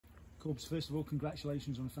Corbs, first of all,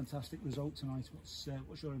 congratulations on a fantastic result tonight.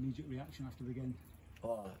 What's your immediate reaction after the game?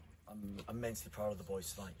 Oh, I'm immensely proud of the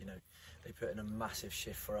boys tonight. You know, they put in a massive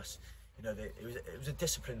shift for us. You know, it was a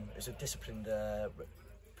disciplined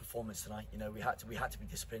performance tonight. You know, we had to be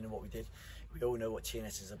disciplined in what we did. We all know what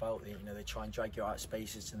TNS is about. You know, they try and drag you out of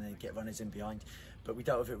spaces and they get runners in behind. But we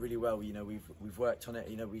dealt with it really well. You know, we've worked on it.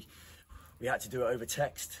 You know, we had to do it over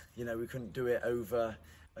text. You know, we couldn't do it over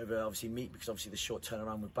obviously meet because obviously the short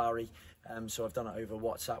turnaround with Barry. So I've done it over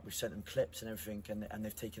WhatsApp. We've sent them clips and everything, and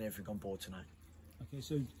they've taken everything on board tonight. Okay,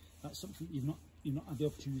 so that's something you've not had the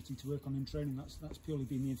opportunity to work on in training. That's purely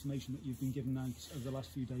been the information that you've been given out over the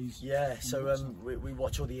last few days. Yeah, so we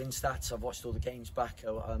watch all the instats. I've watched all the games back.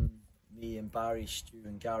 Me and Barry, Stu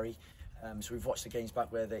and Gary. So we've watched the games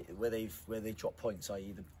back where they drop points,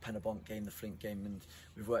 i.e. the Penabonk game, the Flint game, and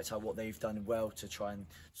we've worked out what they've done well to try and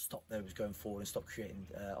stop those going forward and stop creating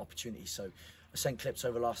opportunities. So I sent clips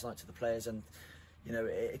over last night to the players, and you know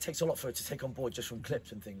it takes a lot for it to take on board just from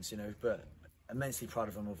clips and things, you know. But immensely proud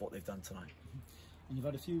of them of what they've done tonight. And you've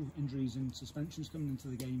had a few injuries and suspensions coming into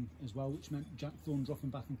the game as well, which meant Jack Thorne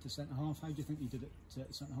dropping back into centre half. How do you think you did it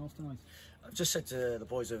at centre half tonight? I've just said to the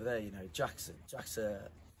boys over there, you know, Jack's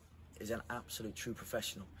is an absolute true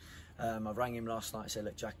professional. I rang him last night. I said,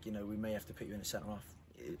 look, Jack, you know, we may have to put you in a centre half.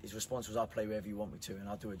 His response was, I'll play wherever you want me to, and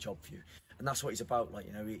I'll do a job for you. And that's what he's about. Like,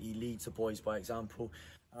 you know, he leads the boys by example.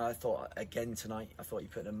 And I thought again tonight, I thought he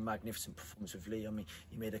put in a magnificent performance with Lee. I mean,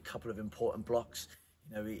 he made a couple of important blocks.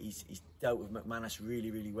 You know, he's dealt with McManus really,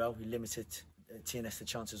 really well. He limited TNS the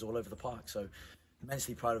chances all over the park. So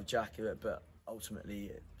immensely proud of Jack, but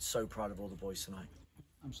ultimately so proud of all the boys tonight.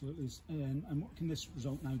 Absolutely. And what can this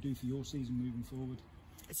result now do for your season moving forward?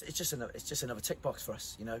 It's just another tick box for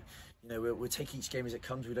us. You know, we'll take each game as it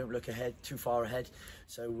comes. We don't look ahead too far ahead.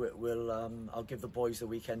 So I'll give the boys the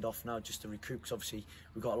weekend off now just to recruit, because obviously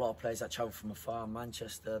we've got a lot of players that travel from afar,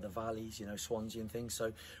 Manchester, the Valleys, you know, Swansea and things.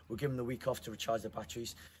 So we'll give them the week off to recharge their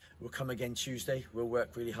batteries. We'll come again Tuesday. We'll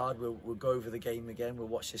work really hard. We'll go over the game again. We'll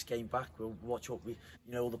watch this game back. We'll watch what you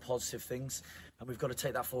know, all the positive things, and we've got to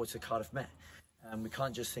take that forward to Cardiff Met. We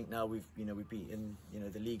can't just think now we've beaten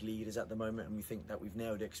the league leaders at the moment and we think that we've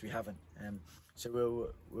nailed it, because we haven't.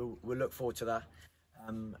 So we'll look forward to that,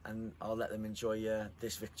 and I'll let them enjoy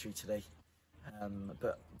this victory today.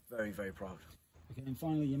 But very, very proud. Okay, and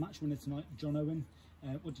finally your match winner tonight, John Owen.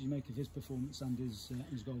 What did you make of his performance and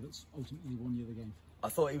his goal that's ultimately won you the game? I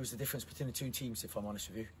thought he was the difference between the two teams, if I'm honest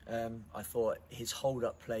with you. I thought his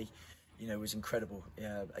hold-up play, you know, was incredible.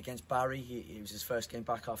 Against Barry, it was his first game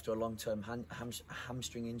back after a long-term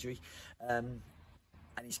hamstring injury, and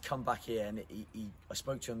he's come back here. And I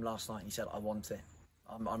spoke to him last night, and he said, "I want it.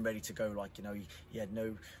 I'm ready to go." Like, you know, he had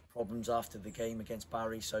no problems after the game against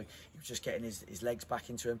Barry, so he was just getting his legs back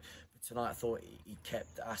into him. But tonight, I thought he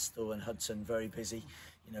kept Astle and Hudson very busy.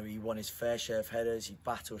 You know, he won his fair share of headers. He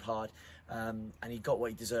battled hard, and he got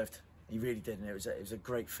what he deserved. He really did, and it was a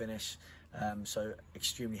great finish. So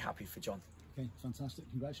extremely happy for John. Okay, fantastic.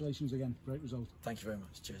 Congratulations again. Great result. Thank you very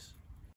much. Cheers.